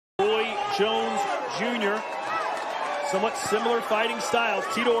Jones Jr. Somewhat similar fighting styles.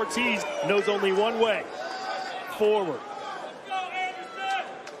 Tito Ortiz knows only one way: forward.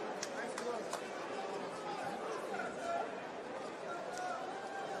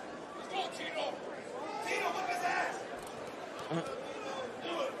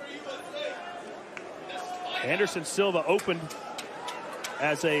 Anderson Silva opened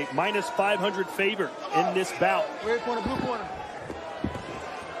as a -500 favorite in this bout. Red corner, blue corner.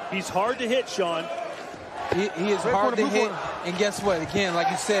 He's hard to hit, Sean. He is hard to hit, and guess what? Again, like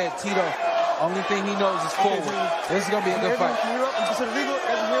you said, Tito, only thing he knows is forward. This is going to be a good fight.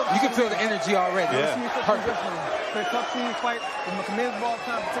 You can feel the energy already. Yeah. Perfect. Play tough team fight with my commands all the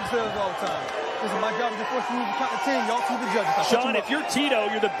time, protect themselves all the time. This is my job to force you to count to 10. Y'all two the judges. Sean, if you're Tito,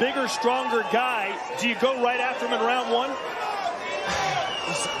 you're the bigger, stronger guy. Do you go right after him in round one?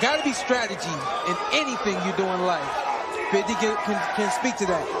 It's got to be strategy in anything you do in life. 50 can speak to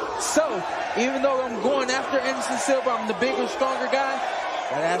that. So, even though I'm going after Anderson Silva, I'm the bigger, stronger guy,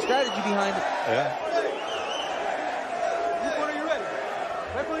 gotta have strategy behind it. Yeah. Are you ready?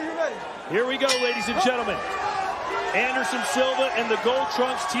 Are you ready? Here we go, ladies and gentlemen. Anderson Silva in the gold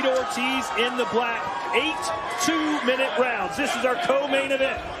trunks, Tito Ortiz in the black. 8 2-minute rounds. This is our co-main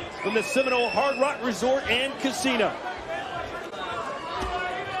event from the Seminole Hard Rock Resort and Casino.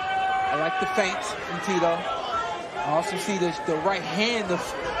 I like the feints from Tito. I also see the right hand of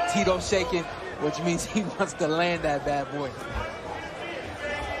Tito shaking, which means he wants to land that bad boy.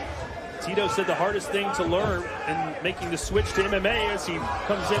 Tito said the hardest thing to learn in making the switch to MMA as he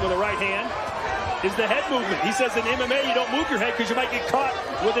comes in with a right hand is the head movement. He says in MMA you don't move your head because you might get caught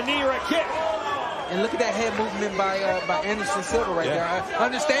with a knee or a kick. And look at that head movement by Anderson Silva right there.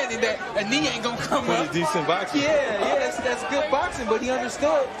 Understanding that a knee ain't gonna come up. Pretty decent boxing. Yeah, that's good boxing. But he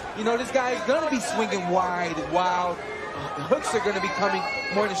understood, you know, this guy is gonna be swinging wide and wild. The hooks are gonna be coming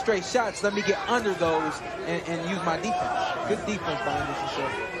more than straight shots. Let me get under those and use my defense. Good defense by Anderson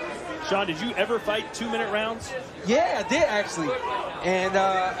Silva. Sean, did you ever fight 2-minute rounds? Yeah, I did actually, and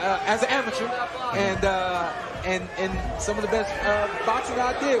as an amateur, and some of the best boxing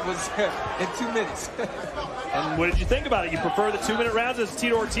I did was in 2 minutes. And what did you think about it? You prefer the 2-minute rounds as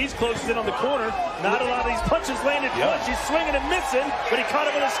Tito Ortiz closes in on the corner. Not a lot of these punches landed flush. He's swinging and missing, but he caught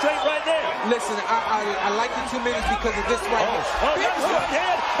him with a straight right there. Listen, I like the 2 minutes because of this right here. Oh, that was right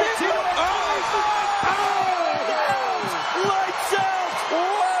hand. Lights out.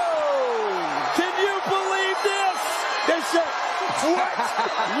 What?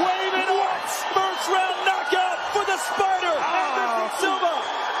 Waving what? First round knockout for the Spider, Anderson Silva.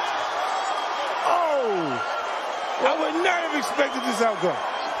 Oh! I would not have expected this outcome.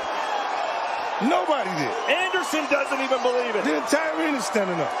 Nobody did. Anderson doesn't even believe it. The entire arena is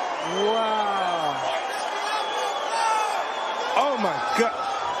standing up. Wow. Oh my God.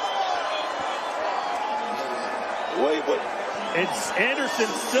 Wait. It's Anderson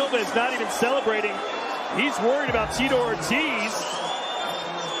Silva is not even celebrating. He's worried about Tito Ortiz.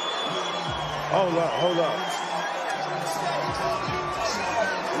 Hold up.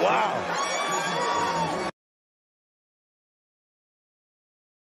 Wow.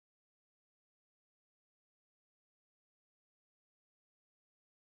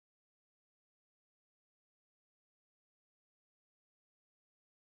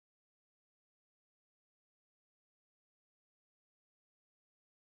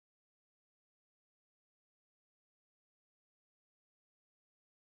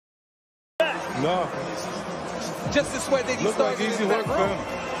 No. Just the sweat that he Looked started like easy in work that for room.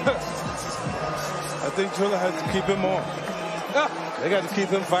 him. I think Triller has to keep him on. They got to keep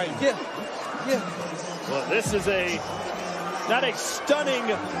him fighting. Yeah. Well, this is not a stunning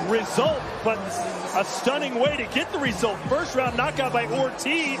result, but a stunning way to get the result. First round knockout by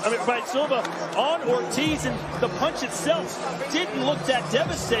by Silva on Ortiz, and the punch itself didn't look that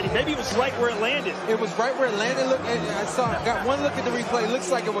devastating. Maybe it was right where it landed. It was right where it landed. Look, got one look at the replay. It looks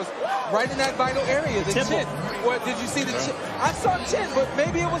like it was right in that vital area, the temple. Chin. What did you see the chin? I saw chin, but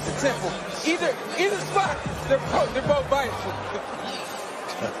maybe it was the temple. Either spot, they're both vital.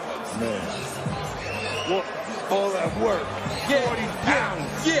 Man. Well, all that work. 40 pounds.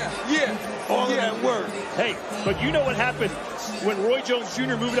 All that work. Hey, but you know what happened when Roy Jones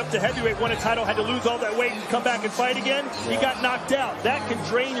Jr. moved up to heavyweight, won a title, had to lose all that weight and come back and fight again? He got knocked out. That can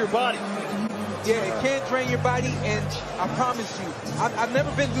drain your body. Yeah, it can drain your body, and I promise you, I've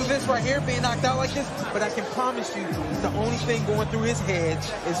never been through this right here, being knocked out like this, but I can promise you, the only thing going through his head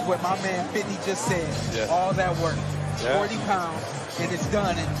is what my man 50 just said. Yeah. All that work. Yeah. 40 pounds, and it's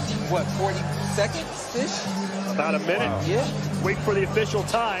done in, what, 40 seconds-ish? About a minute. Wow. Yeah. Wait for the official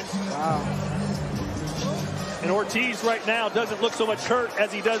time. Wow. And Ortiz right now doesn't look so much hurt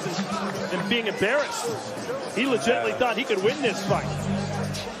as he does in being embarrassed. He legitimately thought he could win this fight.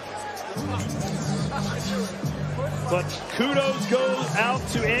 But kudos goes out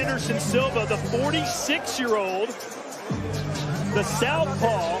to Anderson Silva, the 46-year-old, the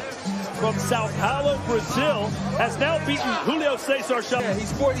southpaw from Sao Paulo, Brazil, has now beaten Julio Cesar Chavez. Yeah,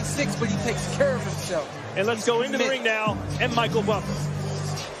 he's 46, but he takes care of himself. And let's go into the ring now, and Michael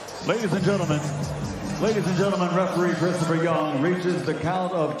Buffer. Ladies and gentlemen, referee Christopher Young reaches the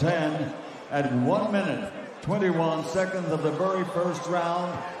count of 10 at 1 minute, 21 seconds of the very first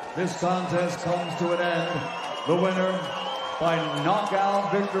round. This contest comes to an end. The winner by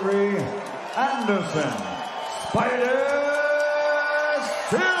knockout victory, Anderson Spider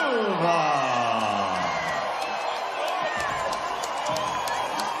Silva.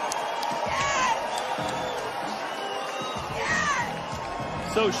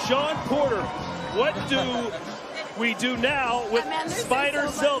 So Sean Porter, what do we do now with Spider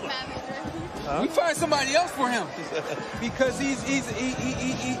Silva? We find somebody else for him because he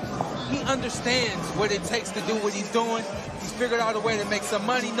understands what it takes to do what he's doing. He's figured out a way to make some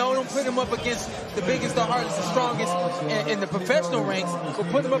money. No, don't put him up against the biggest, the hardest, the strongest in the professional ranks, but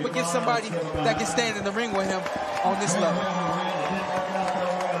put him up against somebody that can stand in the ring with him on this level.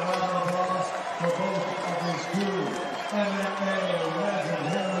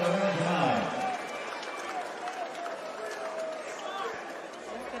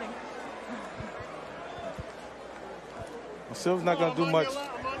 Silva's not going to do much.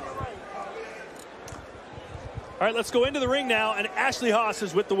 All right, let's go into the ring now, and Ashley Haas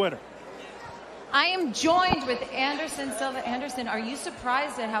is with the winner. I am joined with Anderson Silva. Anderson, are you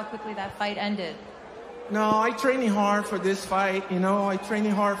surprised at how quickly that fight ended? No, I training hard for this fight. You know, I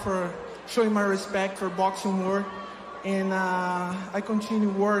training hard for showing my respect for boxing world, and I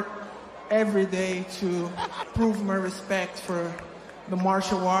continue to work every day to prove my respect for the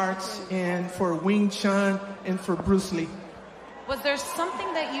martial arts and for Wing Chun and for Bruce Lee. Was there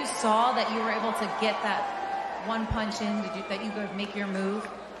something that you saw that you were able to get that one punch in, that you could make your move?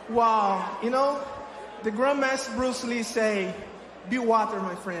 Wow, you know, the Grandmaster Bruce Lee say, be water,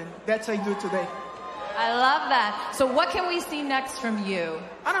 my friend. That's what I do today. I love that. So what can we see next from you?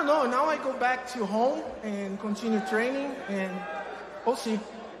 I don't know. Now I go back to home and continue training, and we'll see.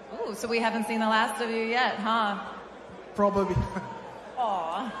 Ooh, so we haven't seen the last of you yet, huh? Probably.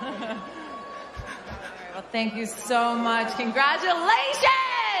 Aw. Well, thank you so much. Congratulations!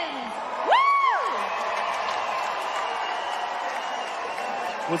 Woo!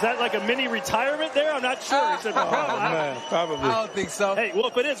 Was that like a mini retirement there? I'm not sure. He said, Probably. I don't think so. Hey, well,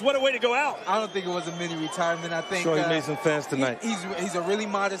 if it is, what a way to go out. I don't think it was a mini retirement. I think Sure, he made some fans tonight. He's a really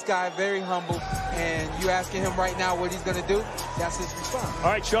modest guy, very humble, and you asking him right now what he's going to do, that's his response.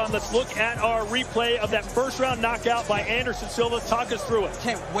 All right, Sean, let's look at our replay of that first-round knockout by Anderson Silva. Talk us through it.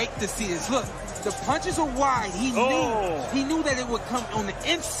 Can't wait to see this. Look, the punches are wide. He knew that it would come on the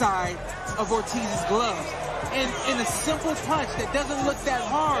inside of Ortiz's gloves. And in a simple punch that doesn't look that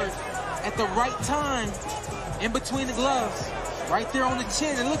hard, at the right time, in between the gloves, right there on the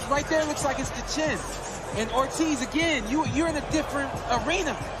chin. It looks right there, looks like it's the chin. And Ortiz, again, you're in a different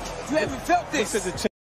arena. You haven't felt this. Look at the chin.